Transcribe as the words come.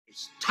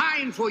It's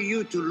time for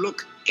you to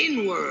look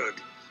inward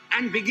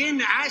and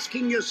begin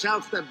asking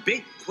yourself the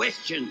big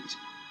questions.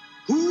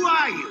 Who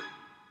are you?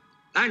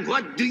 And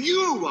what do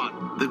you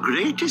want? The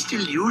greatest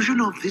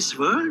illusion of this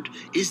world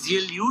is the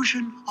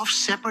illusion of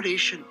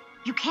separation.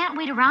 You can't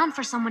wait around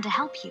for someone to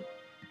help you.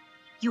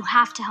 You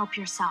have to help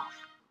yourself.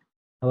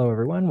 Hello,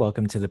 everyone.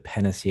 Welcome to the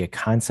Panacea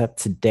Concept.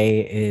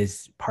 Today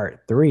is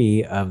part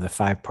 3 of the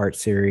 5-part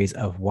series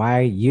of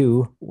why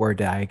you were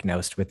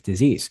diagnosed with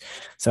disease.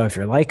 So if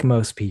you're like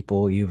most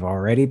people, you've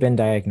already been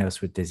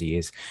diagnosed with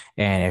disease.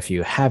 And if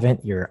you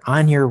haven't, you're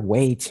on your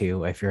way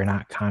to, if you're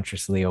not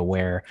consciously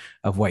aware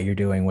of what you're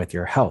doing with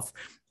your health.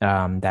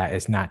 That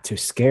is not to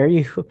scare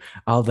you,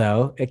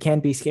 although it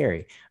can be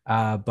scary.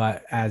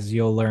 But as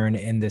you'll learn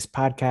in this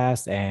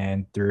podcast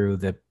and through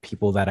the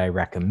people that I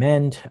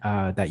recommend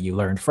that you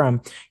learn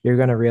from, you're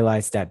going to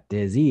realize that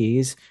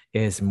disease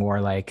is more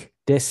like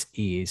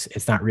dis-ease.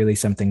 It's not really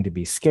something to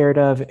be scared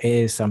of. It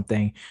is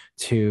something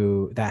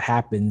that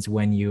happens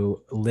when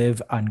you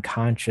live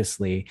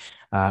unconsciously,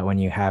 when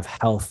you have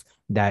health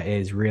that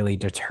is really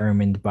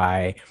determined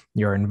by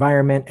your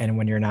environment, and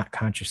when you're not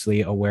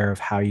consciously aware of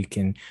how you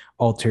can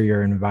alter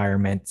your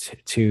environment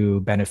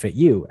to benefit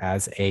you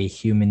as a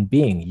human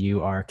being.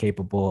 You are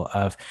capable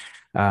of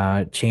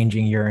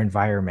changing your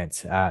environment.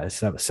 So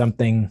that's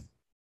something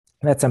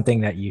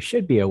that you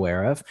should be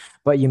aware of,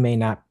 but you may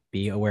not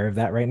be aware of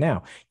that right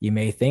now. You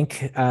may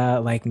think,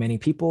 like many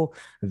people,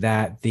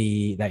 that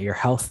your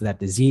health, that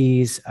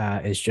disease,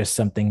 is just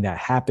something that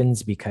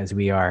happens because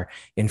we are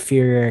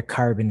inferior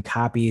carbon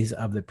copies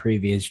of the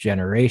previous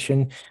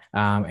generation,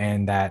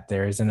 and that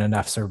there isn't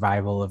enough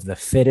survival of the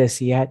fittest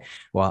yet.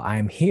 Well,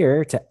 I'm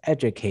here to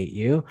educate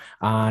you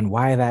on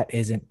why that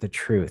isn't the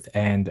truth.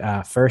 And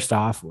first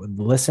off,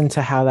 listen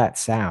to how that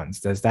sounds.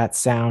 Does that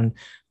sound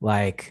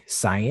like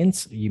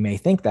science? You may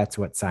think that's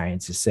what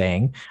science is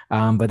saying,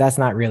 but that's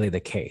not really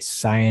the case.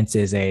 Science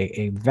is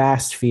a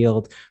vast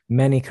field,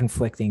 many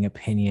conflicting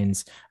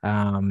opinions,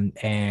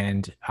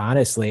 and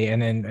honestly,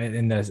 and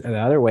then the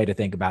other way to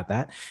think about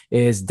that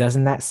is,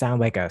 doesn't that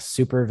sound like a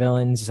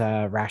supervillain's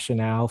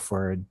rationale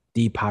for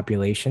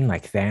depopulation,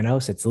 like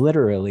Thanos? It's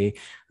literally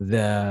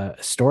the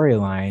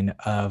storyline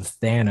of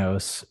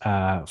Thanos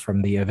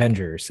from the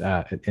Avengers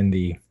in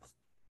the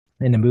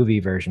movie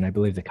version. I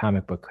believe the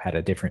comic book had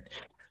a different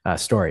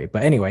story.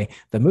 But anyway,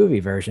 the movie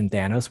version,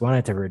 Thanos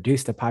wanted to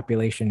reduce the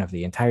population of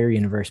the entire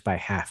universe by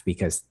half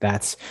because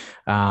that's,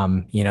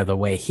 the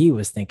way he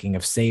was thinking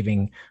of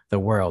saving the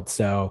world.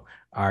 So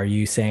are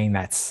you saying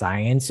that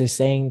science is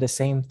saying the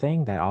same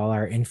thing, that all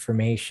our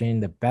information,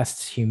 the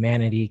best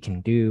humanity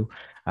can do,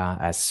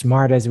 as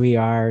smart as we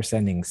are,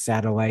 sending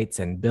satellites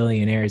and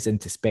billionaires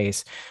into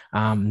space,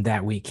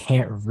 that we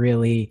can't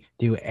really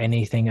do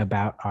anything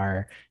about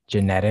our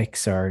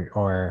genetics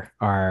or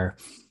our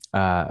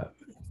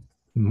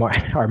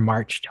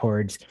march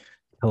towards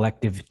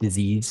collective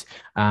disease?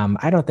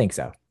 I don't think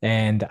so.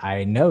 And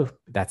I know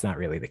that's not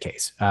really the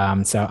case.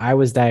 So I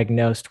was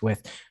diagnosed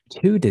with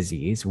 2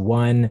 diseases.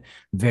 One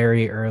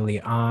very early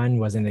on,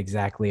 wasn't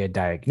exactly a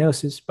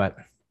diagnosis, but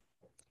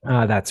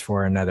that's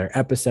for another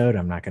episode.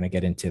 I'm not going to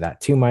get into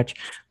that too much.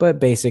 But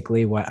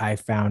basically, what I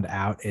found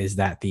out is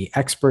that the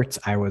experts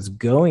I was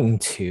going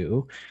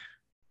to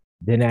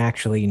didn't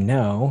actually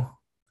know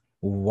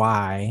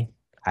why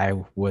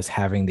I was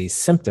having these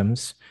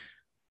symptoms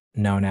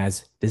known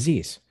as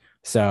disease.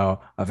 So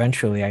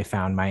eventually I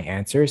found my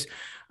answers.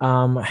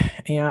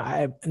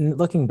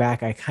 Looking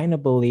back, I kind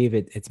of believe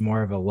it's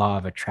more of a law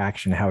of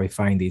attraction, how we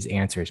find these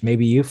answers.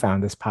 Maybe you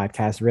found this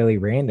podcast really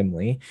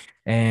randomly,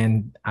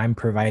 and I'm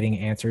providing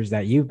answers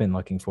that you've been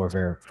looking for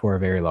a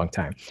very long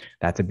time.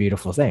 That's a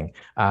beautiful thing.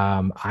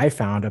 I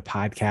found a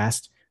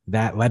podcast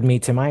that led me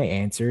to my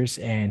answers,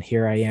 and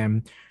here I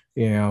am,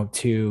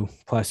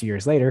 2+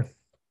 years later,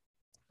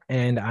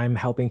 and I'm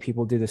helping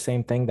people do the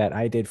same thing that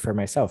I did for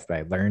myself.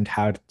 I learned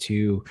how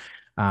to,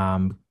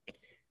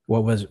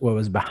 what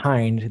was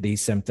behind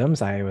these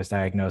symptoms. I was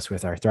diagnosed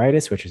with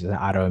arthritis, which is an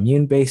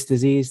autoimmune-based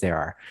disease. There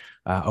are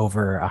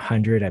over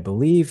 100, I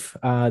believe.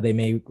 They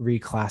may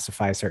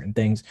reclassify certain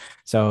things.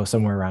 So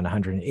somewhere around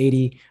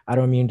 180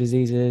 autoimmune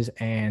diseases,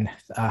 and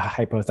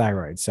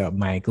hypothyroid. So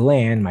my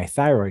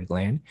thyroid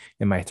gland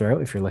in my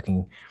throat, if you're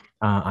looking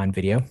on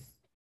video,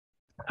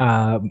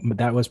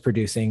 that was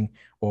producing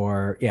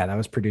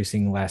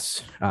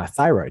less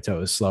thyroid. So it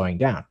was slowing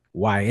down.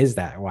 Why is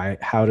that?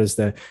 How does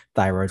the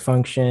thyroid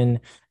function,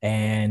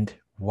 and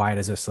why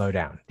does it slow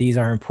down? These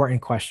are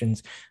important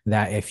questions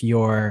that if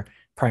your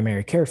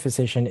primary care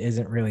physician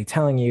isn't really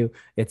telling you,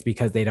 it's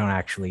because they don't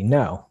actually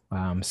know.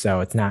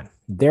 So it's not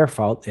their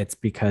fault. It's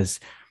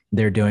because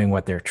they're doing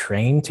what they're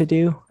trained to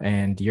do,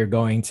 and you're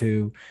going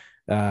to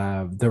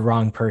the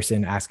wrong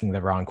person asking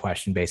the wrong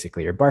question.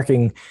 Basically, you're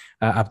barking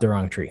up the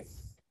wrong tree.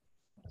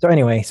 So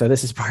anyway,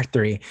 this is part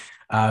 3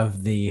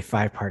 of the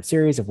 5-part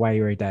series of why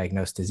you were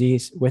diagnosed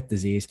with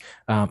disease.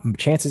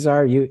 Chances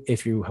are,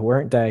 if you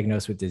weren't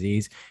diagnosed with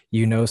disease,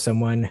 you know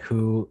someone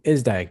who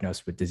is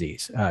diagnosed with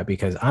disease,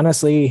 because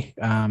honestly,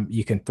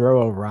 you can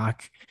throw a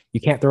rock.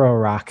 You can't throw a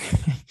rock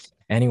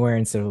anywhere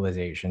in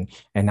civilization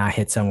and not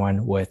hit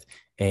someone with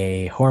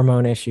a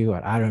hormone issue,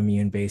 an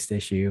autoimmune based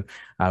issue,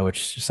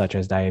 which such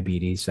as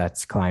diabetes,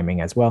 that's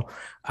climbing as well,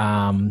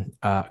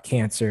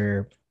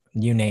 cancer,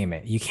 you name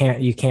it. You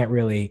can't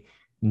really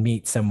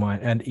meet someone,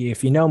 and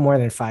if you know more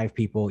than 5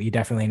 people, you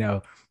definitely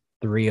know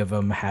 3 of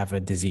them have a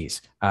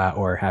disease,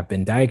 or have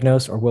been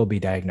diagnosed or will be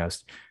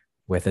diagnosed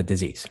with a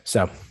disease.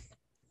 So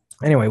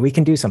anyway, we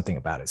can do something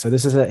about it. So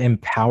this is an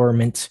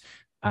empowerment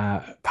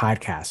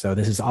podcast. So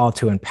this is all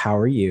to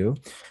empower you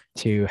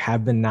to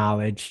have the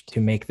knowledge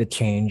to make the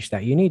change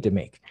that you need to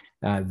make.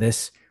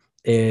 This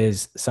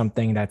is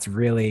something that's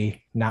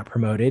really not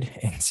promoted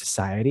in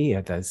society.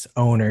 This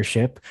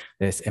ownership,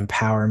 this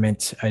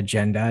empowerment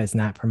agenda is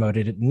not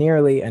promoted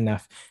nearly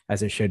enough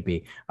as it should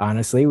be.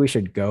 Honestly, we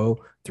should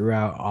go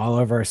throughout all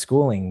of our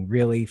schooling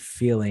really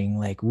feeling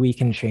like we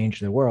can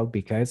change the world,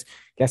 because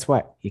guess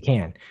what? You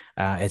can.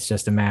 It's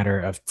just a matter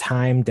of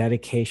time,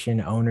 dedication,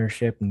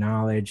 ownership,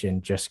 knowledge,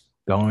 and just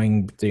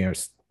going,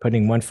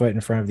 putting one foot in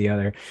front of the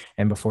other.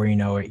 And before you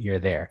know it, you're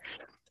there.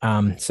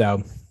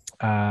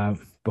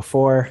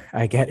 Before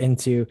I get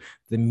into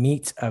the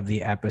meat of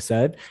the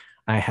episode,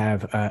 I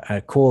have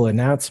a cool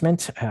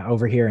announcement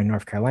over here in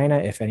North Carolina.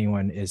 If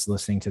anyone is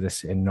listening to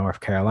this in North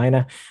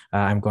Carolina,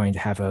 I'm going to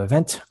have an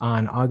event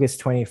on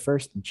August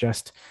 21st.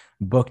 Just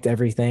booked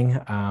everything.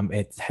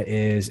 It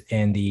is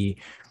in the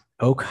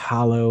Oak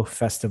Hollow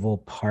Festival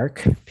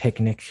Park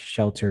Picnic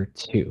Shelter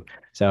 2.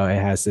 So it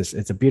has this,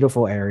 it's a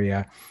beautiful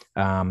area.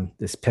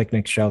 This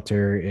picnic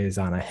shelter is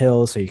on a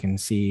hill, so you can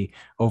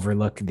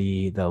overlook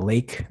the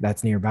lake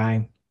that's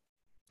nearby.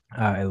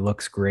 It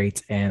looks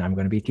great, and I'm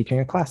going to be teaching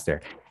a class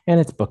there, and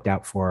it's booked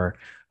out for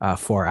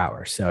 4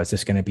 hours. So it's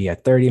just going to be a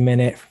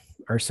 30-minute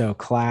or so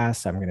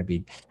class. I'm going to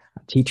be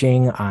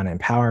teaching on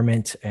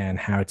empowerment and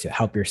how to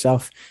help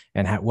yourself,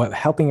 and what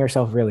helping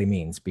yourself really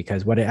means,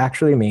 because what it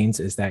actually means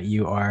is that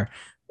you are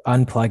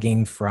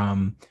unplugging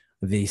from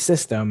the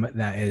system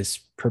that is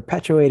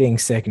perpetuating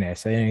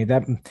sickness.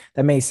 That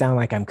may sound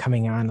like I'm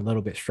coming on a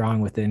little bit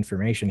strong with the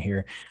information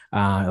here,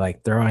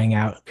 like throwing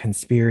out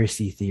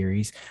conspiracy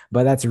theories,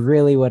 but that's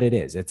really what it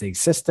is. It's a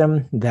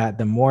system that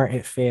the more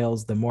it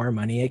fails, the more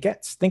money it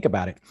gets. Think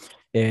about it.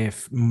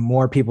 If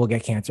more people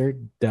get cancer,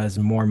 does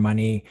more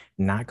money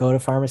not go to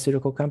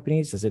pharmaceutical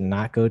companies? Does it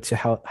not go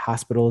to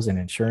hospitals and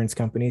insurance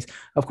companies?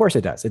 Of course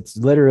it does. It's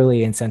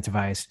literally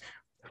incentivized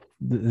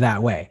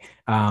that way.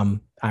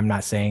 I'm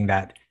not saying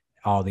that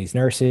all these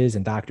nurses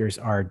and doctors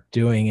are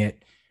doing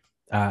it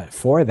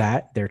for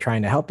that. They're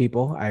trying to help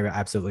people. I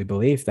absolutely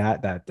believe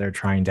that they're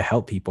trying to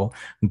help people,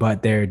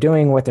 but they're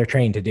doing what they're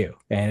trained to do.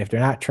 And if they're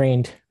not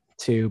trained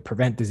to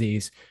prevent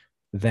disease,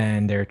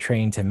 then they're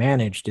trained to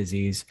manage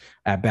disease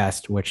at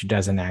best, which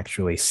doesn't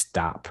actually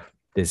stop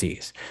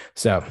disease.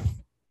 So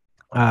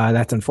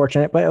that's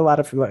unfortunate, but a lot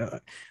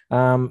of,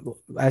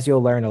 as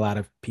you'll learn, a lot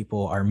of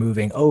people are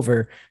moving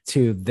over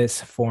to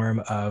this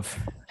form of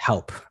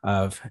help,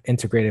 of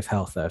integrative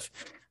health,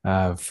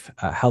 of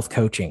health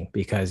coaching,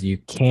 because you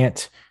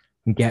can't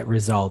get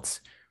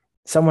results.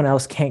 Someone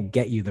else can't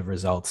get you the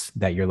results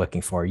that you're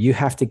looking for. You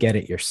have to get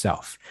it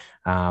yourself,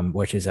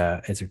 which is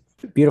a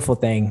beautiful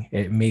thing.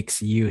 It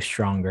makes you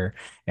stronger.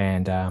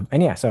 And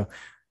yeah, so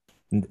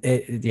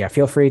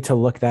feel free to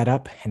look that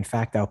up. In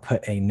fact, I'll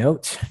put a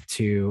note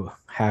to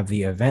have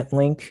the event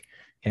link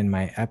in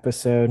my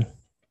episode.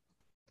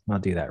 I'll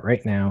do that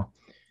right now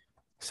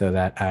so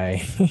that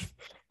I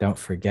don't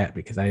forget,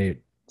 because I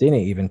didn't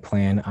even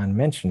plan on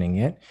mentioning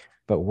it.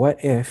 But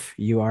what if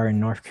you are in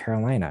North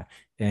Carolina,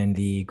 in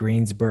the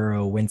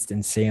Greensboro,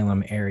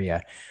 Winston-Salem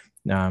area?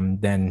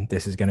 Then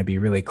this is going to be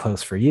really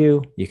close for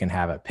you. You can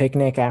have a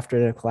picnic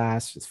after the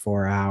class. It's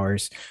 4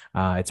 hours.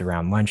 It's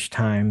around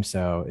lunchtime,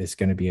 so it's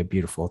going to be a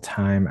beautiful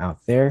time out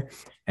there,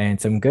 and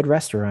some good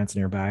restaurants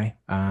nearby.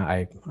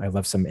 I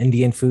love some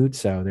Indian food,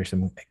 so there's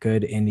some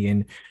good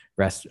Indian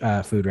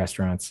food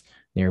restaurants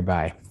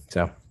nearby.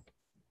 So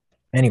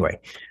anyway,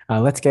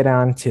 let's get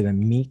on to the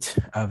meat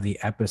of the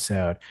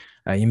episode.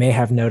 You may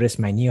have noticed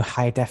my new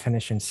high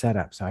definition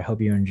setup, so I hope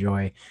you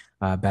enjoy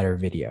better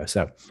video.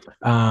 So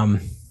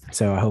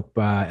I hope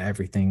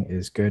everything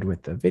is good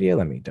with the video.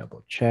 Let me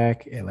double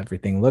check.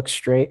 Everything looks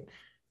straight.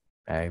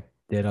 I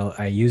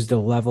used a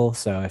level,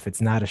 so if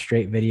it's not a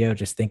straight video,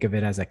 just think of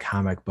it as a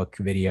comic book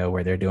video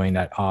where they're doing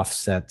that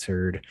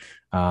offcentered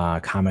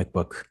comic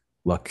book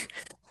look.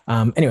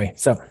 Anyway,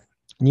 so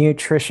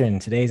nutrition.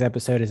 Today's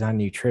episode is on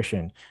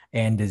nutrition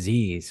and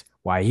disease,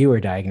 why you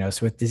were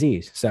diagnosed with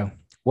disease. So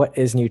what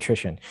is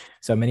nutrition?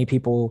 So many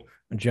people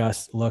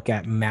just look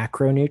at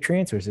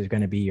macronutrients, which is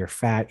going to be your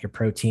fat, your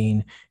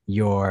protein,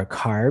 your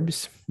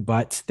carbs,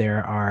 but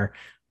there are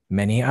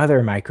many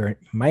other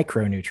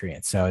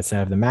micronutrients. So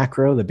instead of the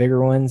macro, the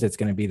bigger ones, it's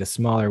going to be the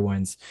smaller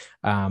ones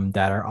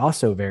that are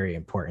also very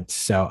important.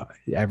 So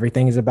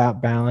everything is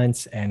about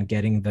balance and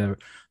getting the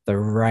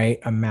right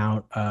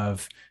amount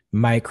of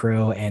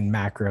micro and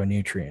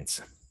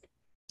macronutrients.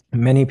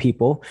 Many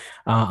people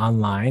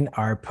online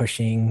are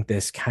pushing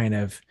this kind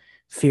of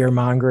fear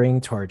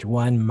mongering towards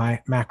one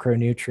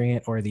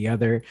macronutrient or the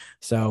other.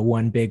 So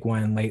one big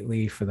one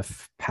lately for the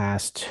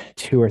past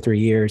 2 or 3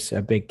 years,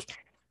 a big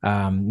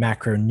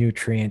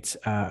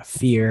macronutrient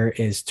fear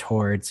is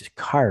towards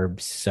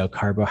carbs, so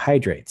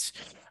carbohydrates.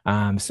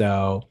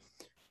 So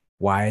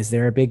why is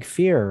there a big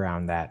fear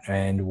around that,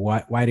 and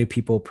why do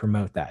people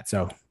promote that?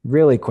 So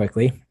really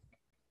quickly,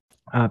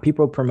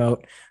 people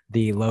promote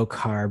the low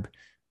carb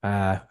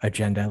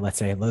agenda, let's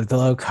say the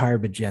low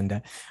carb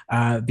agenda,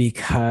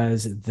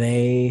 because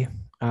they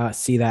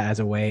see that as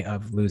a way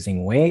of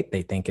losing weight.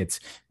 They think it's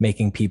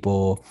making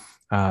people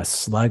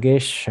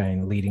sluggish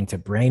and leading to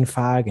brain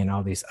fog and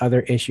all these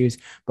other issues.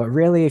 But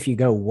really, if you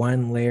go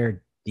one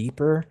layer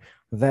deeper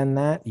than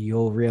that,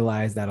 you'll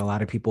realize that a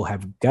lot of people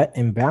have gut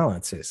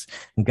imbalances,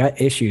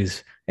 gut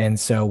issues. And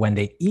so when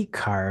they eat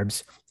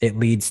carbs, it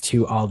leads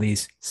to all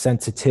these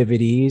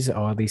sensitivities,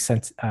 all these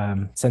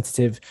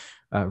sensitive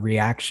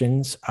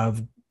reactions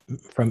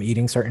from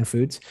eating certain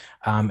foods.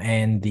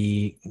 And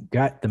the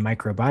gut, the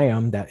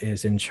microbiome that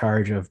is in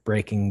charge of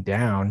breaking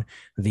down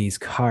these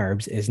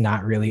carbs, is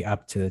not really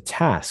up to the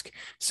task.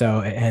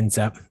 So it ends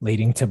up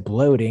leading to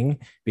bloating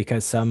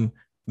because some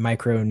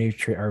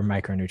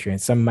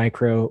micronutrients, some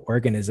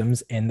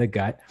microorganisms in the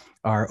gut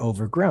are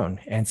overgrown.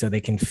 And so they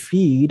can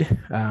feed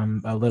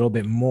a little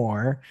bit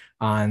more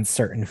on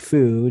certain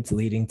foods,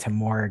 leading to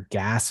more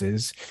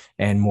gases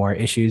and more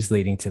issues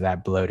leading to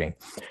that bloating.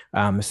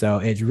 So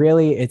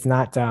it's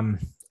not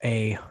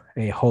a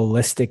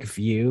holistic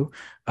view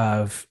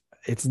of,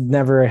 it's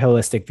never a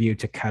holistic view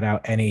to cut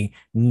out any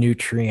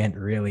nutrient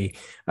really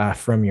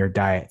from your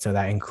diet. So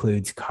that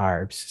includes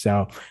carbs.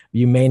 So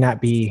you may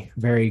not be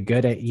very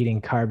good at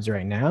eating carbs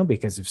right now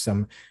because of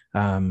some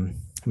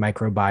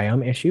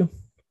microbiome issue,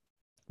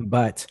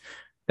 but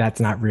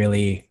that's not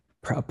really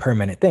a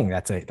permanent thing.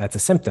 That's a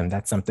symptom.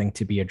 That's something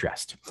to be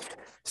addressed.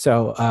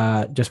 So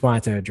just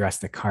wanted to address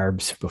the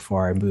carbs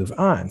before I move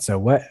on. So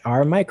what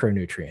are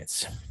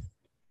micronutrients?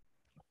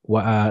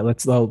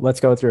 Let's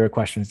go through the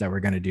questions that we're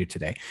going to do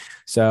today.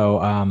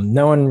 So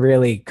no one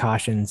really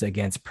cautions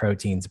against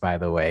proteins, by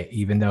the way,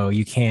 even though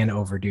you can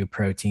overdo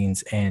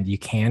proteins and you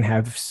can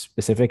have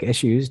specific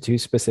issues to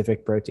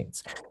specific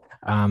proteins.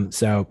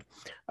 So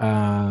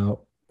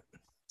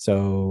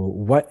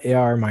what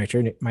are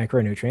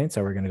micronutrients?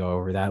 So we're going to go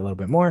over that a little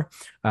bit more.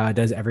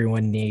 Does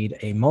everyone need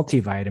a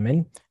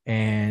multivitamin?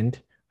 And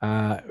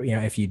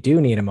if you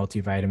do need a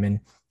multivitamin,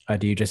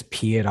 do you just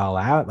pee it all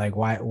out? Like,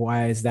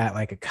 why is that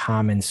like a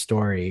common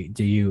story?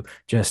 Do you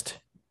just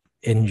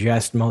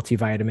ingest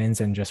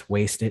multivitamins and just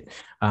waste it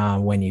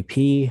when you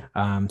pee?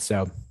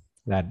 So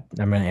that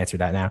I'm going to answer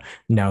that now.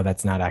 No,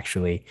 that's not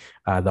actually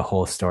the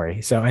whole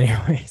story. So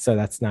anyway, so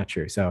that's not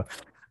true. So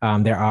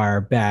there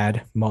are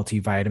bad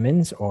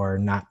multivitamins or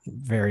not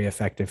very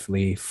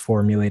effectively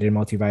formulated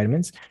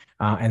multivitamins,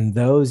 and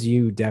those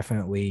you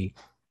definitely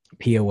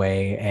pee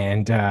away,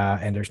 and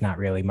there's not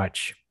really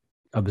much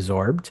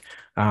absorbed.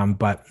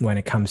 But when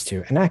it comes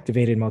to an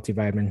activated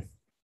multivitamin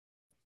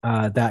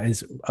that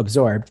is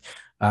absorbed,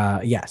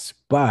 yes,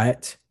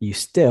 but you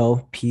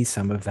still pee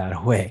some of that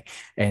away.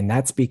 And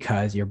that's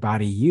because your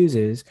body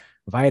uses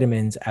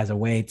vitamins as a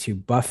way to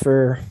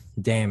buffer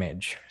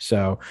damage.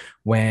 So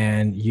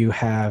when you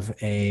have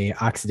a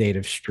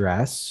oxidative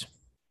stress,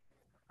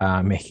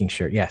 making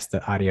sure, yes,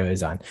 the audio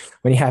is on.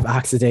 When you have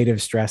oxidative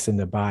stress in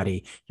the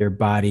body, your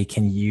body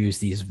can use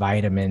these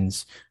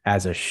vitamins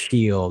as a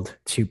shield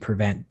to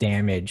prevent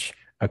damage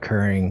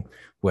occurring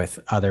with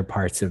other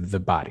parts of the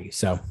body.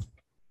 So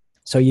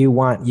you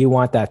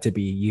want that to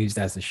be used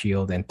as a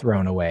shield and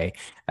thrown away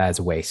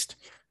as waste.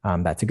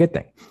 That's a good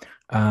thing.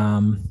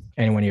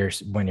 And when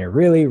you're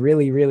really,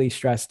 really, really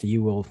stressed,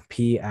 you will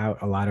pee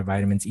out a lot of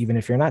vitamins, even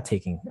if you're not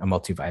taking a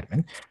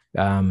multivitamin.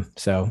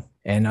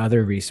 And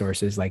other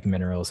resources like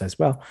minerals as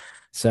well.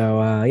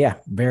 So yeah,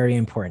 very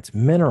important.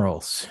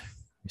 Minerals.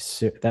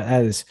 So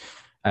that is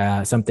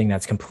something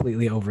that's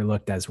completely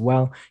overlooked as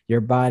well.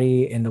 Your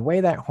body, in the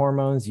way that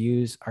hormones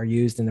are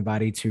used in the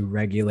body to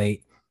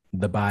regulate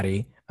the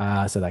body.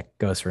 So that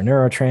goes for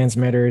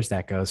neurotransmitters,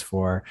 that goes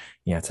for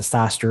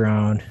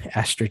testosterone,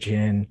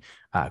 estrogen,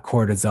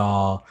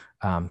 cortisol,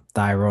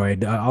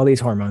 thyroid, all these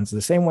hormones.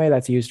 The same way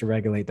that's used to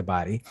regulate the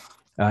body,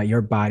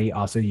 your body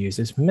also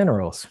uses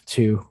minerals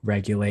to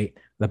regulate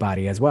the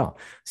body as well.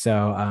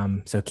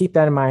 So keep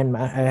that in mind.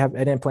 I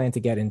didn't plan to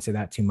get into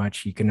that too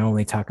much. You can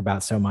only talk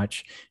about so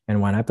much in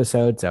one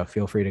episode. So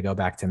feel free to go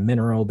back to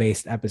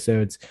mineral-based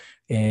episodes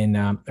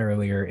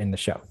earlier in the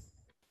show.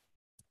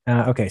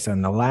 Okay, so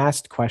in the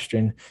last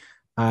question,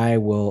 I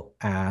will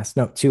ask,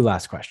 two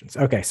last questions.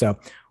 Okay, so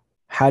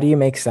how do you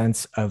make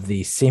sense of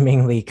the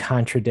seemingly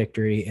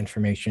contradictory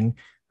information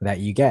that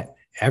you get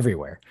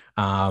everywhere?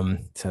 So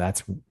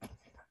that's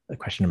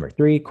question number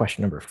 3.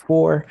 Question number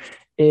 4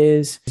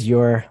 is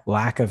your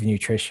lack of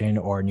nutrition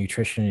or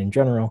nutrition in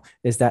general,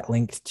 is that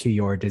linked to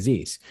your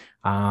disease?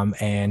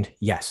 And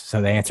yes,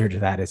 so the answer to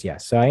that is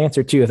yes. So I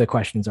answered 2 of the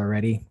questions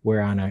already.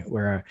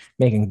 We're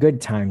making good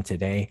time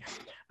today.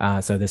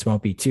 So this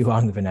won't be too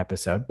long of an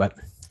episode, but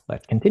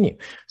let's continue.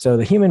 So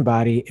the human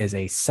body is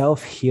a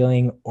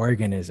self-healing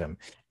organism,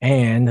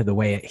 and the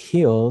way it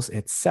heals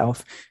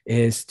itself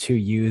is to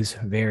use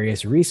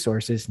various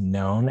resources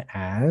known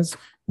as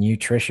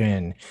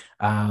nutrition.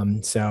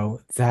 Let's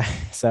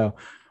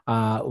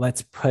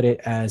put it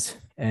as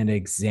an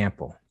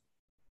example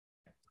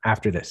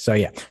after this.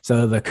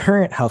 So the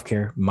current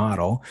healthcare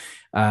model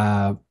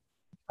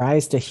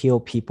tries to heal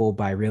people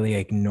by really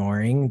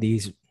ignoring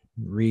these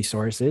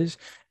resources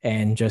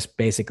and just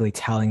basically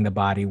telling the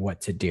body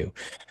what to do.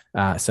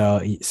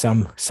 So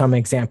some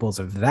examples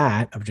of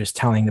that, of just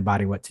telling the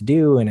body what to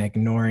do and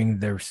ignoring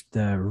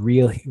the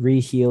real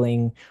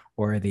re-healing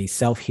or the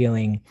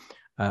self-healing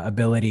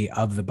ability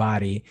of the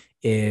body,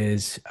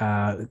 is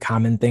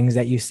common things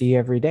that you see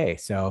every day.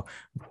 So,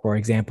 for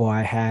example,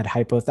 I had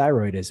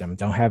hypothyroidism,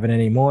 don't have it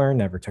anymore,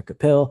 never took a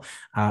pill.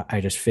 I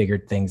just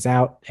figured things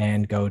out,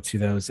 and go to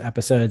those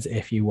episodes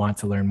if you want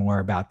to learn more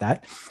about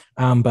that.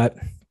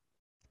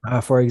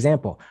 For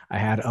example, I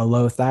had a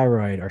low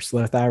thyroid or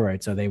slow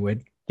thyroid, so they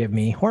would give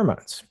me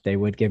hormones. They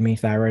would give me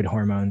thyroid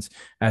hormones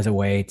as a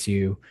way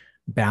to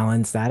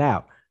balance that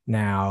out.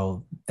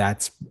 Now,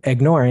 that's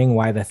ignoring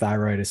why the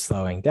thyroid is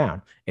slowing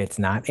down. It's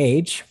not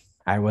age.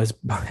 I was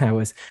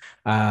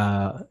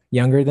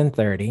younger than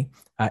 30.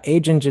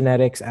 Age and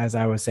genetics, as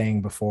I was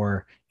saying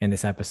before in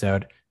this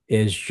episode,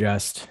 is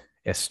just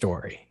a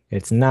story.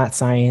 It's not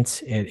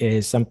science. It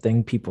is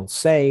something people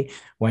say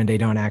when they're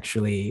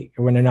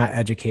not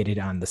educated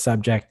on the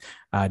subject.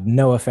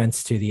 No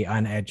offense to the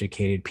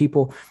uneducated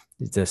people.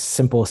 The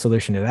simple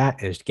solution to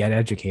that is get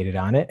educated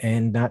on it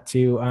and not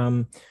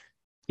to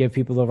give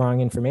people the wrong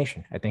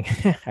information. I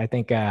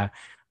think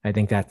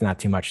that's not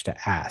too much to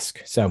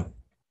ask. So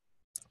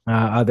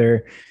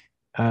other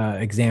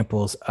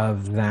examples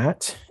of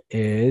that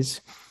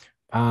is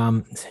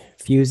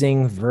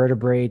fusing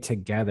vertebrae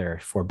together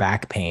for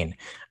back pain.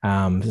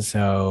 As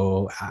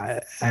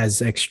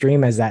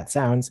extreme as that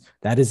sounds,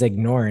 that is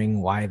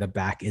ignoring why the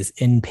back is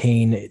in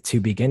pain to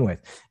begin with.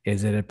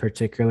 Is it a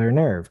particular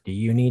nerve? Do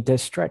you need to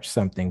stretch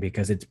something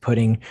because it's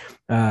putting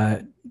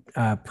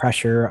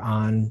pressure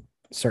on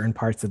certain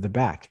parts of the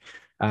back?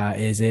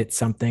 Is it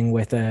something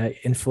with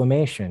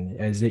inflammation?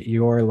 Is it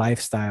your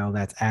lifestyle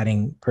that's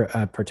adding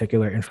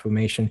particular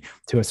inflammation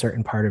to a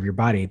certain part of your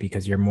body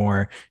because you're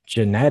more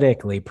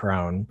genetically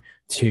prone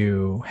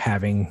to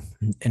having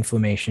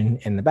inflammation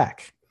in the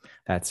back?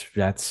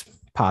 That's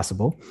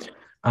possible.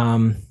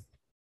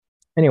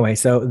 Anyway,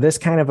 so this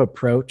kind of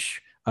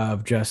approach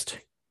of just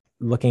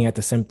looking at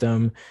the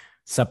symptom,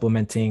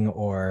 supplementing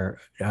or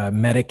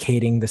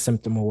medicating the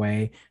symptom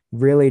away,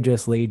 really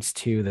just leads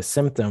to the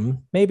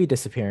symptom maybe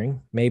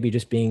disappearing, maybe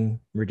just being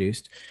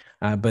reduced,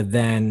 but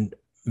then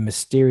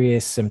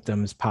mysterious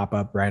symptoms pop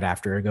up right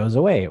after it goes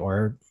away,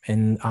 or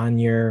on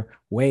your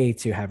way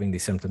to having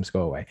these symptoms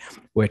go away,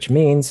 which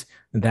means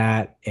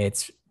that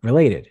it's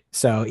related.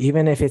 So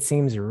even if it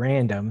seems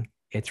random,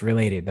 it's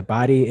related. The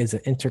body is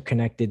an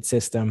interconnected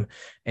system,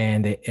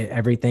 and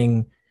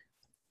everything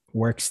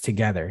works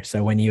together.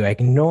 So when you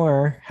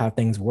ignore how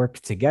things work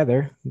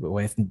together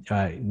with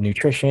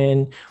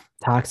nutrition,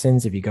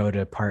 toxins, if you go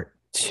to part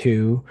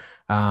 2,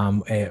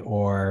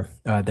 or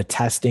the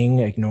testing,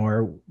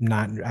 ignore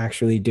not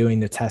actually doing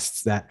the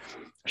tests that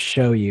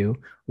show you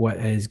what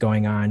is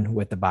going on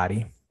with the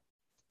body,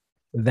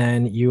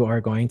 then you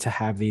are going to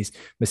have these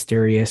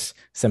mysterious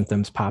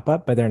symptoms pop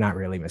up, but they're not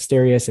really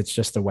mysterious. It's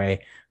just the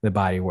way the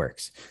body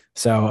works.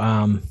 So,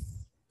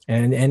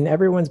 and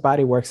everyone's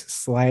body works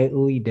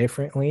slightly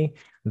differently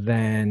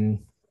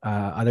than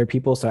other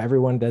people. So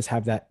everyone does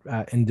have that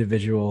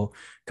individual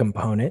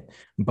component,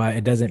 but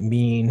it doesn't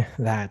mean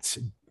that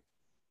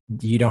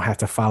you don't have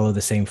to follow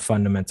the same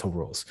fundamental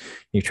rules.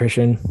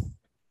 Nutrition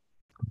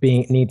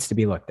needs to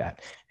be looked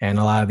at. And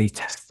a lot of these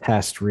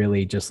tests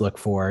really just look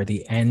for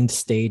the end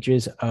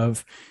stages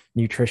of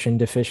nutrition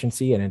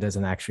deficiency, and it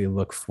doesn't actually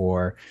look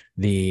for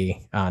the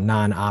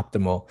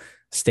non-optimal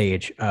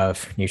stage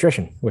of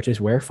nutrition, which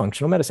is where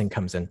functional medicine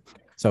comes in.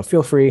 So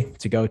feel free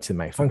to go to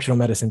my functional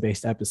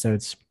medicine-based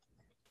episodes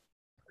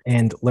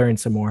and learn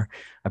some more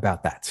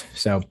about that.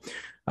 So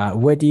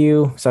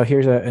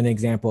here's an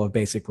example of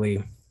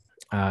basically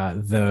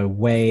the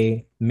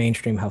way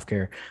mainstream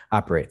healthcare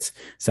operates.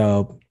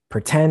 So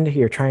pretend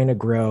you're trying to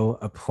grow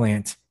a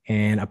plant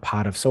in a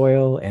pot of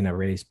soil, in a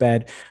raised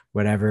bed,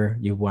 whatever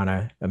you want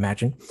to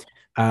imagine.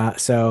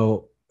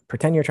 So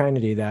pretend you're trying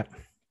to do that,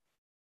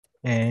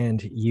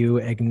 and you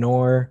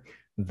ignore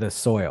the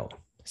soil.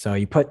 So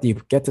you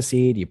get the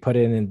seed, you put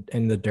it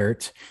in the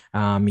dirt.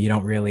 You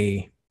don't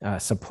really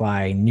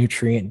supply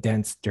nutrient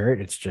dense dirt.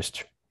 It's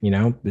just,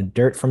 the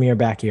dirt from your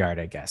backyard,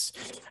 I guess.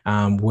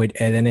 And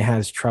then it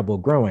has trouble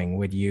growing.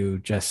 Would you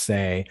just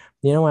say,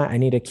 you know what, I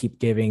need to keep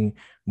giving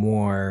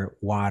more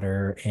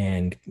water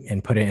and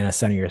put it in a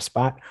sunnier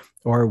spot?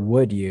 Or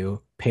would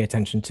you pay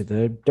attention to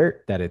the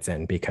dirt that it's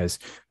in? Because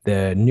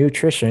the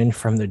nutrition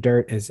from the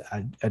dirt is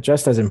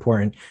just as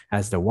important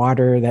as the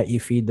water that you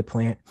feed the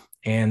plant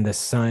and the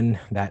sun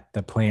that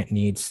the plant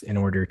needs in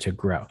order to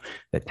grow.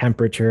 The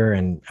temperature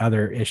and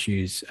other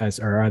issues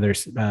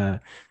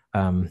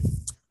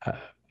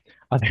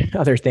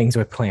other things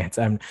with plants.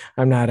 I'm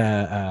not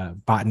a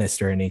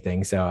botanist or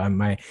anything, so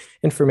my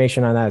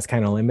information on that is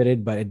kind of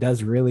limited, but it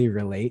does really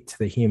relate to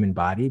the human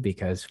body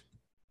because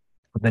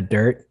the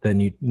dirt,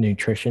 the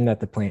nutrition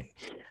that the plant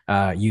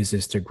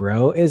uses to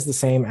grow is the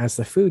same as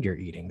the food you're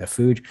eating. The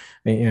food,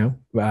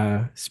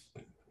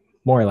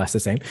 more or less the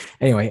same.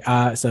 Anyway,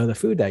 so the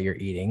food that you're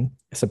eating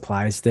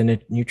supplies the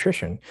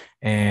nutrition,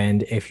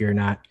 and if you're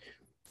not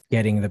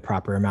getting the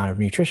proper amount of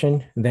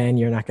nutrition, then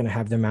you're not going to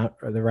have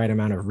the right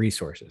amount of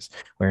resources.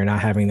 When you're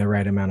not having the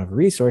right amount of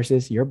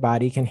resources, your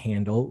body can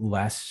handle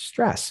less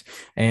stress.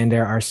 And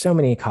there are so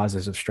many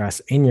causes of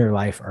stress in your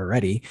life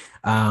already.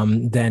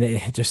 Then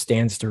it just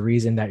stands to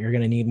reason that you're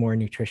going to need more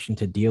nutrition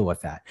to deal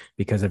with that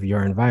because of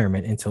your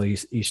environment until you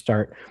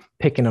start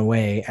picking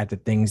away at the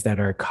things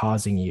that are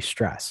causing you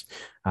stress.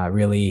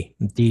 Really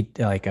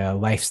like a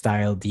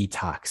lifestyle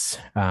detox,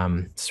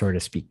 so to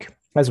speak,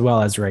 as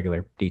well as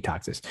regular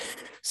detoxes.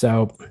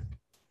 So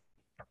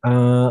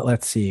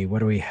let's see, what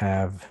do we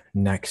have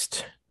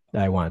next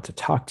that I wanted to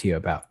talk to you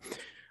about?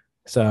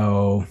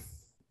 So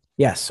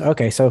yes,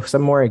 okay, so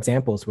some more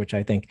examples, which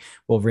I think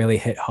will really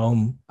hit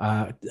home,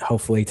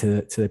 hopefully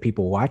to the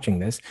people watching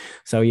this.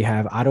 So you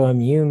have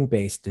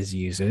autoimmune-based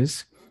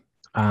diseases.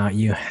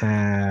 You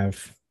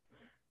have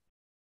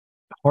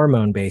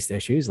hormone-based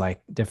issues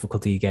like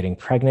difficulty getting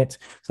pregnant.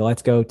 So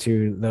let's go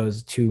to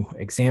those two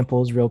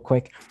examples real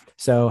quick.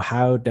 So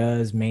how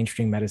does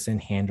mainstream medicine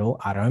handle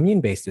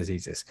autoimmune-based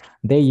diseases?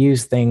 They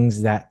use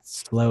things that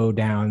slow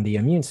down the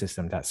immune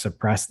system, that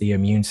suppress the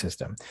immune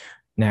system.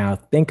 Now,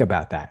 think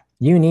about that.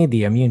 You need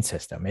the immune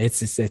system.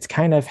 It's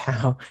kind of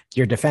how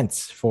your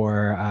defense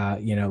for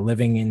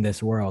living in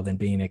this world and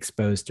being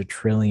exposed to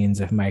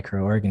trillions of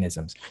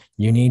microorganisms.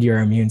 You need your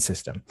immune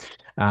system.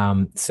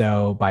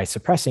 So by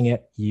suppressing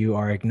it, you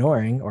are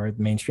ignoring, or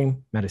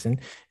mainstream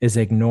medicine is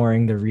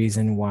ignoring, the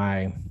reason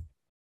why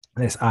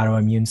this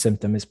autoimmune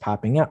symptom is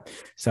popping up.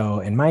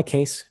 So in my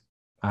case,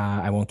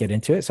 I won't get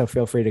into it, so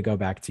feel free to go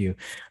back to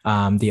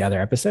the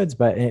other episodes.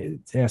 But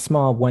a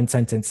small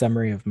one-sentence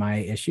summary of my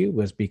issue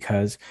was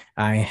because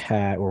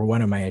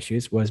one of my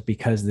issues was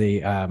because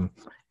the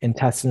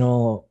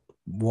intestinal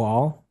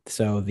wall.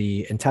 So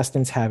the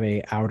intestines have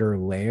a outer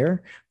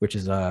layer, which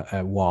is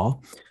a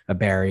wall, a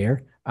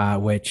barrier,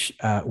 which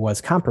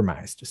was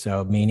compromised.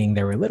 So meaning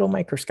there were little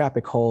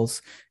microscopic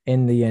holes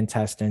in the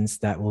intestines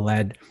that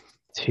led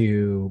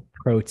to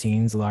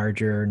proteins,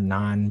 larger,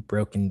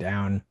 non-broken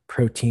down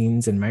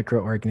proteins and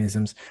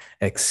microorganisms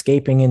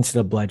escaping into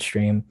the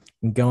bloodstream,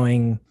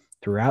 going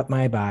throughout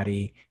my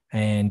body,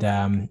 and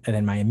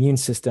then my immune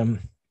system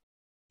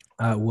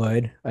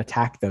would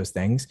attack those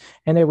things,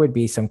 and there would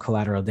be some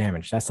collateral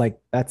damage. That's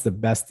the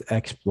best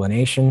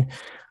explanation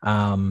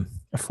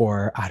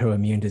for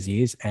autoimmune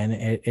disease, and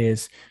it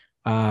is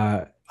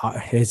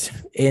it's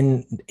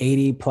in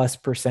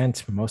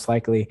 80+%, most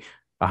likely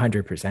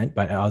 100%,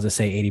 but I'll just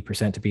say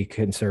 80% to be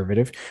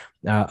conservative,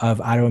 of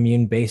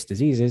autoimmune-based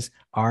diseases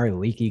are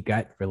leaky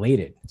gut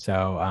related.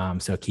 So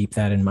keep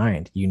that in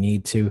mind. You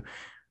need to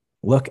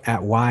look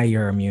at why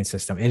your immune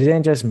system, it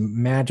isn't just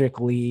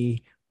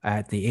magically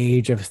at the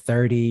age of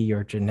 30,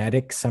 your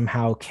genetics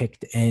somehow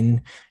kicked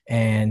in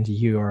and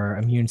your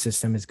immune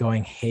system is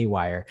going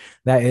haywire.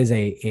 That is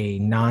a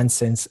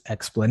nonsense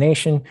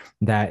explanation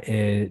that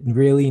it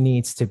really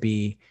needs to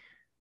be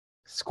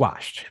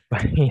squashed.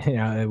 But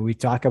we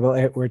talk about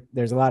it,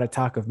 there's a lot of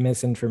talk of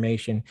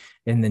misinformation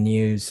in the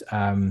news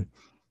the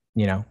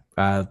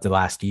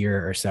last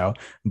year or so,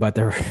 but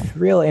the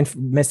real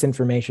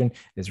misinformation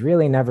is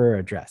really never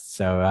addressed.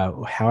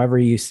 So however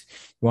you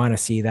want to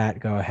see that,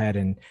 go ahead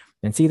and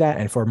see that.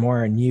 And for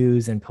more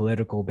news and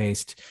political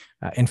based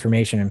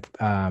information,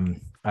 I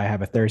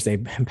have a Thursday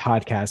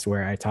podcast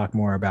where I talk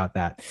more about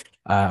that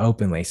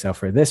openly. So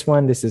for this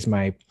one, this is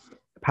my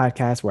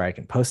podcast where I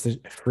can post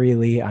it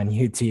freely on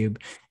YouTube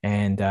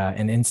and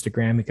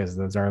Instagram, because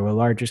those are the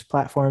largest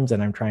platforms,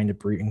 and I'm trying to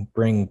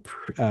bring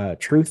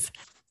truth,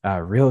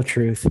 real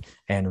truth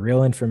and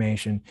real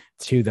information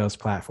to those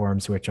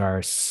platforms, which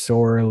are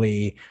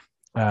sorely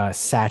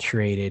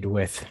saturated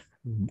with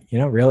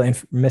real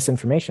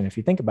misinformation. If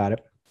you think about it,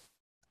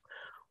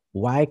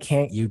 why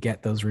can't you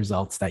get those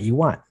results that you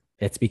want?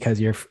 It's because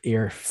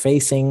you're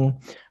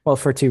facing, well,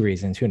 for two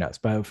reasons, who knows?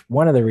 But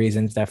one of the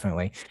reasons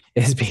definitely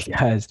is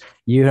because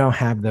you don't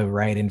have the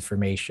right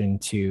information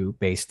to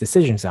base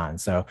decisions on.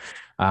 So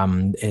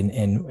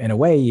in a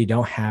way, you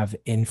don't have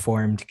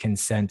informed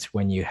consent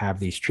when you have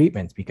these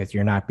treatments, because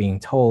you're not being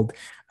told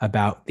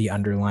about the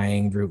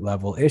underlying root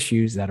level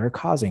issues that are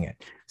causing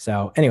it.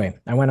 So anyway,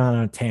 I went on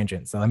a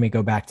tangent. So let me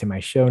go back to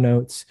my show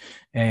notes.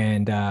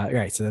 And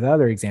right, so the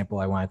other example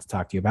I wanted to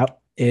talk to you about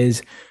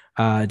is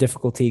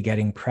difficulty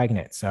getting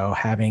pregnant. So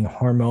having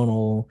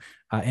hormonal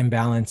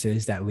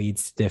imbalances that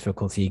leads to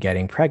difficulty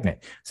getting pregnant.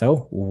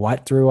 So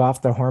what threw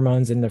off the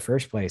hormones in the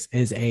first place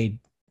is a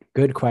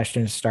good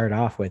question to start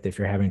off with if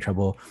you're having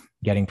trouble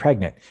getting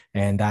pregnant.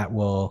 And that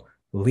will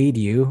lead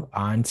you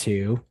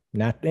into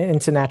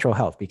natural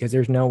health, because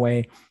there's no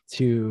way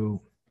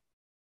to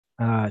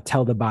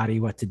tell the body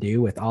what to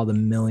do with all the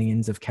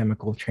millions of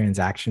chemical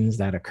transactions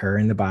that occur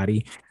in the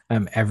body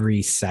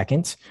every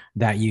second,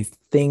 that you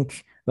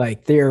think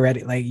like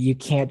theoretically, like you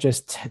can't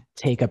just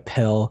take a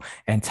pill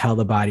and tell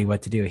the body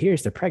what to do.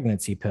 Here's the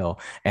pregnancy pill,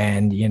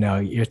 and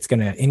it's going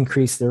to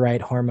increase the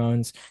right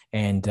hormones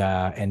and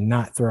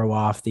not throw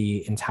off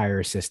the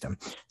entire system.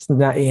 It's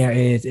not,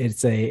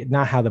 it's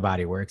not how the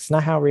body works. It's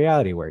not how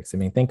reality works. I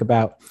mean, think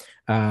about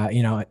you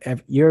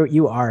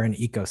are an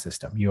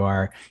ecosystem. You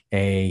are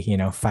a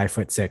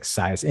 5'6"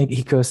 size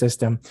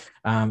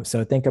ecosystem.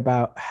 So think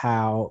about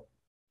how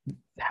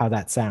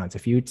that sounds.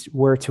 If you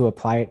were to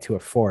apply it to a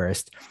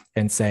forest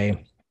and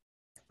say,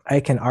 I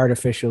can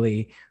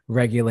artificially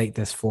regulate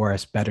this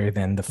forest better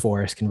than the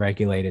forest can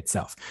regulate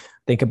itself.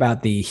 Think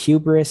about the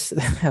hubris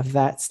of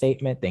that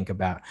statement. Think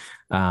about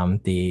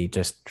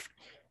it's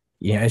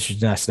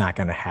just not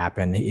going to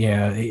happen.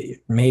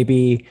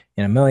 Maybe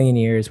in a million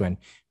years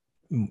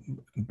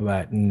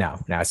but no,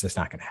 it's just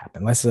not going to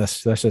happen. Let's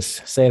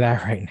just say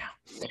that right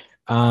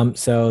now.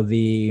 So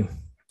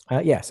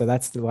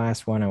that's the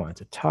last one I want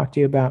to talk to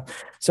you about.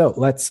 So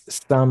let's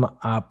sum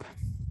up.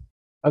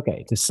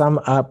 Okay, to sum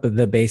up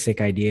the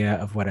basic idea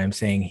of what I'm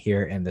saying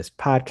here in this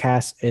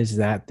podcast is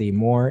that the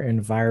more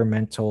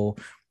environmental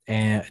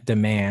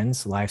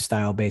demands,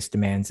 lifestyle-based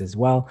demands as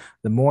well,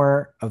 the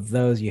more of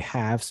those you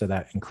have, so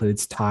that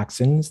includes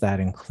toxins, that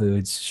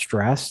includes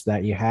stress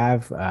that you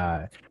have,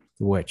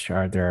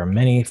 there are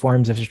many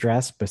forms of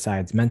stress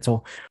besides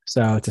mental.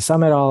 So to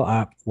sum it all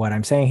up, what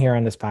I'm saying here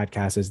on this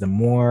podcast is the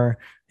more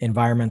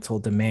environmental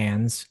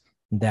demands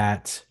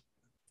that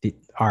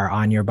are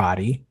on your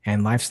body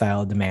and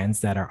lifestyle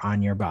demands that are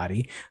on your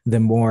body, the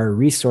more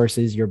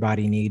resources your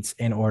body needs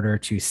in order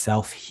to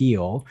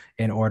self-heal,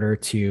 in order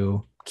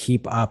to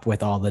keep up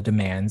with all the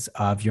demands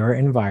of your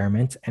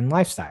environment and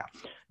lifestyle.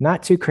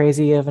 Not too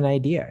crazy of an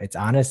idea. It's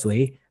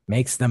honestly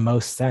makes the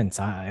most sense.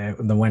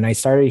 When I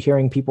started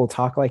hearing people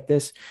talk like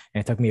this, and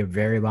it took me a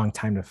very long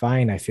time to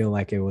find, I feel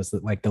like it was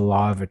like the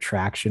law of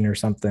attraction or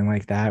something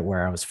like that,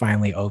 where I was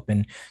finally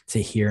open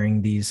to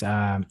hearing these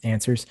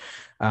answers.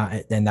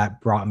 And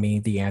that brought me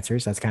the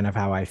answers. That's kind of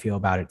how I feel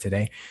about it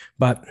today.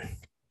 But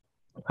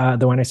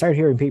when I started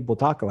hearing people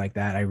talk like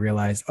that, I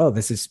realized, oh,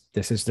 this is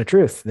the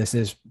truth.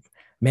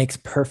 Makes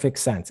perfect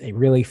sense. It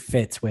really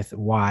fits with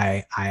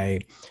why I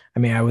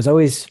was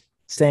always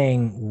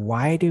saying,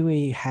 why do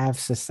we have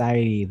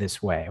society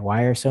this way?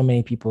 Why are so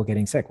many people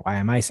getting sick? Why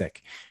am I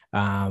sick?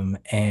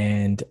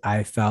 And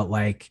I felt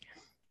like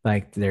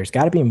there's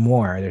got to be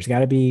more. There's got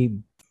to be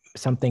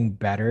something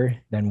better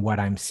than what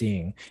I'm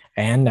seeing.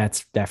 And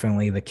that's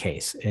definitely the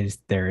case.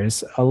 There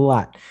is a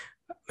lot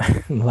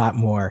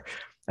more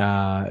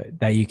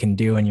that you can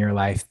do in your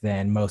life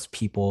than most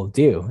people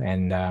do.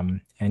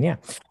 And yeah,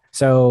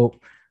 so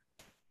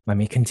let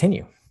me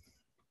continue.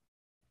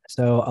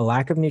 So a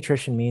lack of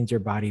nutrition means your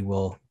body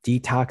will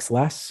detox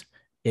less,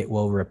 it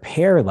will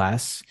repair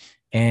less,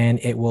 and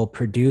it will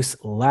produce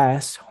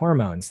less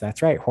hormones.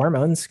 That's right.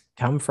 Hormones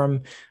come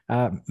from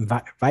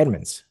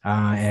vitamins,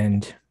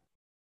 and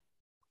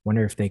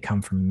wonder if they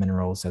come from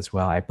minerals as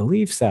well. I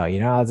believe so.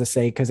 I'll just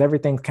say, because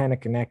everything's kind of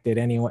connected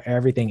anyway.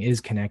 Everything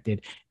is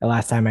connected. The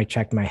last time I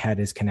checked, my head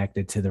is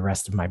connected to the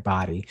rest of my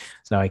body.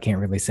 So I can't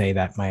really say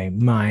that my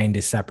mind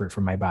is separate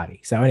from my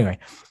body. So anyway,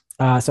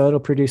 so it'll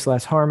produce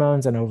less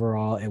hormones, and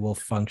overall it will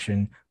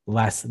function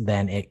less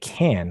than it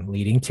can,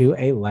 leading to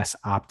a less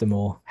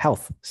optimal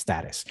health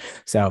status.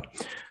 So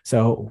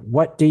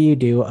what do you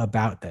do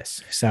about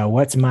this? So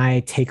what's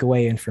my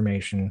takeaway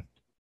information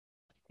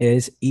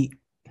is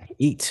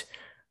eat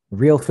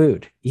real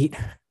food, eat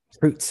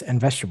fruits and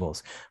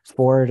vegetables,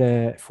 4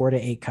 to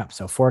 8 cups.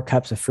 So 4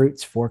 cups of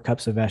fruits, 4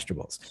 cups of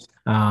vegetables.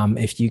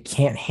 If you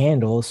can't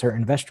handle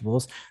certain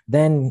vegetables,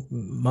 then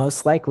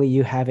most likely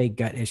you have a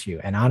gut issue.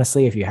 And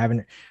honestly, if you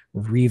haven't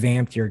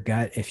revamped your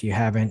gut, if you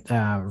haven't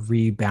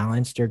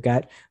rebalanced your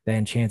gut,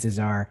 then chances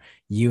are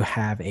you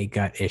have a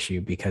gut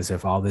issue because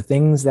of all the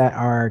things that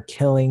are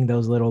killing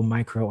those little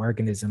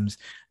microorganisms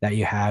that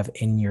you have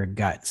in your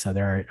gut. So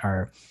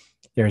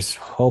there's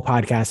whole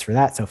podcasts for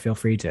that. So feel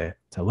free to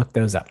look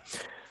those up.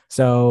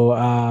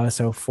 So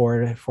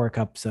 4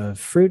 cups of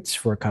fruits,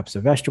 4 cups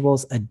of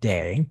vegetables a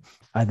day.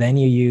 Then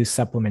you use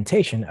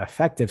supplementation,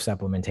 effective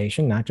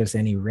supplementation, not just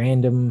any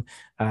random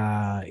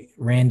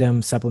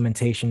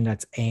supplementation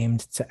that's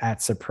aimed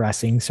at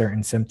suppressing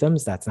certain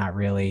symptoms. That's not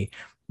really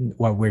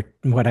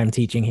what I'm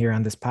teaching here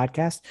on this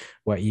podcast.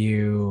 What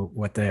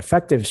the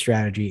effective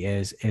strategy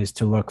is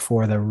to look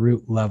for the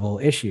root level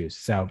issues.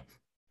 So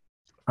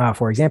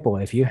for example,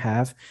 if you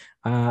have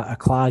a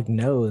clogged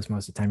nose,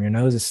 most of the time your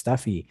nose is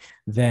stuffy,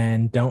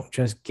 then don't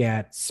just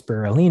get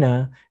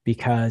spirulina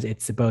because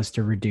it's supposed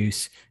to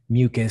reduce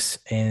mucus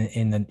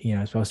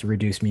it's supposed to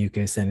reduce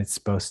mucus, and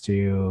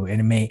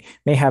it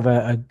may have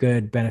a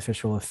good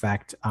beneficial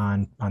effect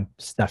on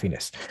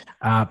stuffiness.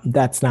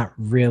 That's not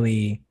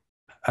really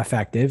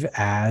effective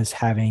as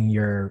having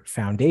your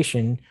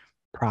foundation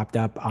propped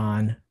up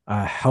on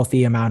a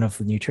healthy amount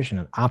of nutrition,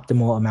 an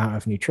optimal amount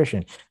of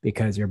nutrition,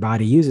 because your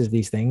body uses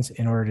these things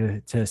in order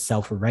to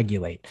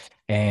self-regulate.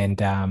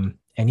 And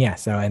And yeah,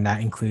 and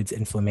that includes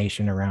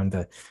inflammation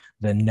around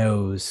the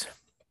nose.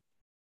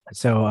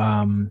 So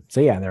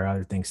yeah, there are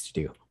other things to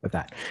do with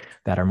that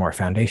are more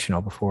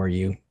foundational before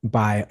you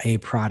buy a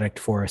product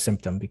for a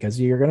symptom, because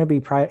you're going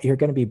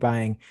to be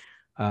buying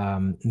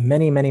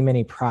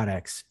many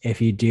products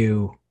if you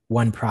do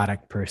one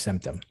product per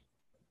symptom.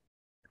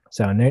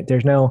 So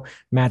there's no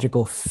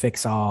magical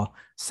fix-all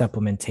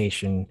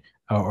supplementation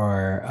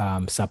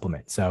or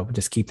supplement. So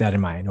just keep that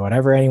in mind.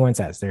 Whatever anyone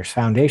says, there's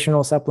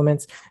foundational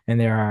supplements and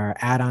there are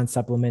add-on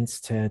supplements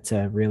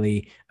to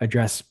really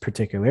address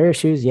particular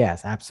issues.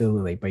 Yes,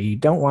 absolutely. But you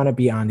don't want to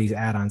be on these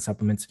add-on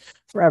supplements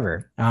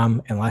forever,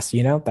 unless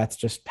that's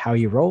just how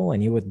you roll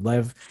and you would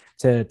live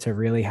to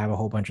really have a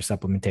whole bunch of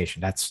supplementation.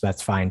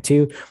 That's fine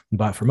too.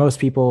 But for most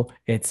people,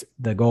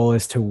 the goal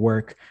is to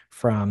work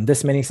from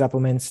this many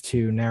supplements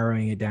to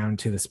narrowing it down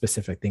to the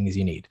specific things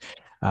you need.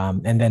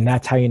 And then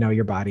that's how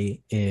your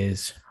body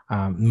is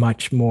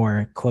much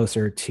more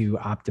closer to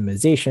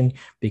optimization,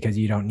 because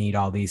you don't need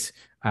all these,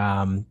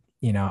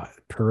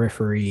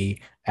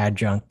 periphery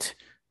adjunct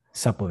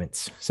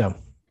supplements. So,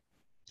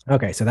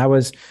 okay, so that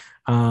was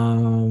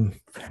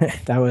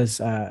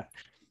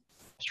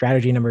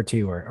strategy number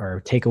 2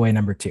 or takeaway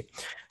number 2.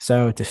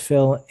 So to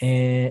fill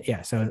in,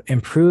 so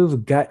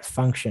improve gut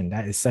function.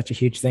 That is such a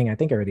huge thing. I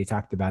think I already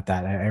talked about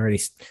that. I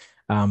already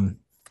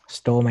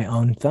stole my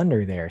own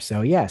thunder there.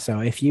 So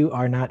if you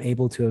are not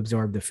able to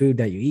absorb the food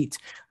that you eat,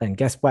 then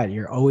guess what?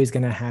 You're always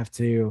going to have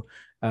to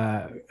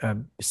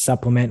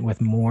supplement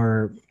with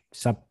more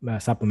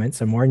supplements.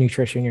 So more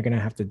nutrition, you're going to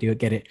have to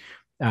get it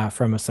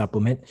from a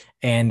supplement.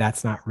 And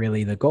that's not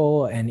really the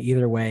goal. And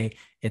either way,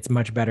 it's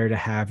much better to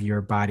have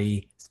your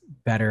body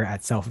better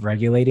at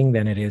self-regulating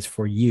than it is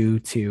for you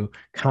to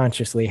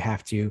consciously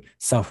have to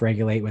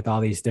self-regulate with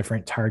all these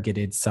different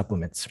targeted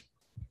supplements.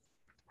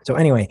 So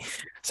anyway,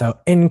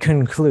 in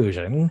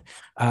conclusion,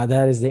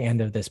 that is the end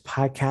of this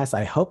podcast.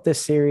 I hope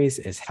this series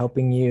is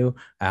helping you,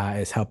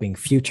 is helping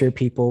future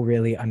people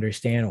really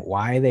understand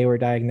why they were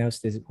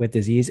diagnosed with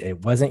disease.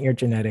 It wasn't your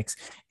genetics.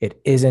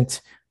 It isn't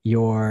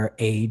your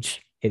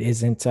age. It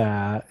isn't,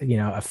 a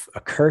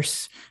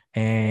curse.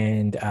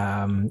 And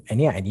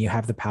you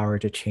have the power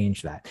to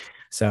change that.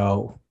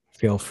 So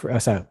feel free.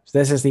 So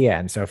this is the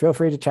end. So feel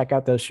free to check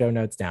out those show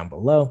notes down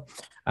below.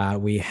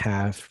 We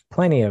have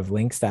plenty of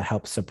links that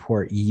help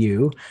support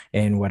you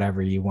in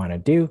whatever you want to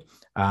do.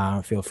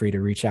 Feel free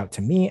to reach out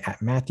to me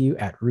at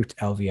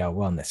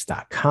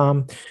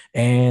Matthew@rootlvlwellness.com.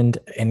 And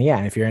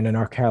if you're in the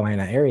North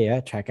Carolina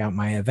area, check out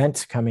my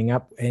event coming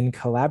up in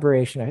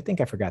collaboration. I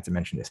think I forgot to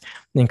mention this,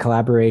 in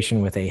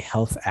collaboration with a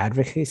health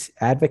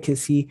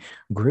advocacy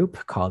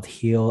group called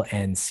Heal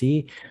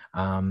NC.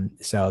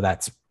 So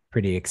that's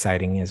pretty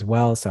exciting as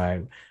well. So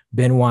I've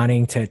been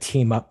wanting to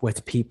team up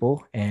with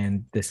people,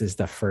 and this is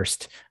the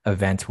first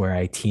event where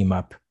I team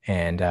up,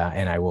 and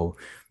I will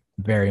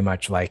very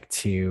much like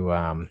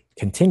to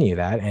continue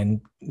that and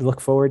look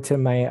forward to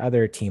my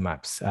other team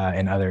ups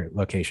in other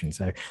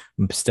locations.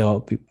 I'm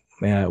still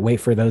wait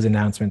for those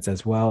announcements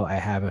as well. I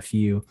have a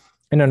few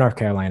in the North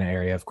Carolina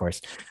area, of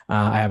course.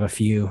 I have a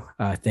few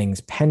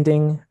things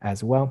pending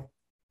as well.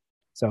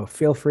 So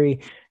feel free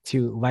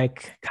to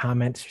like,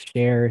 comment,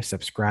 share,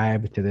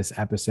 subscribe to this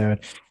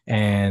episode,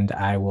 and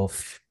I will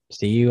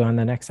see you on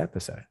the next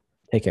episode.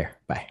 Take care.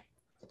 Bye.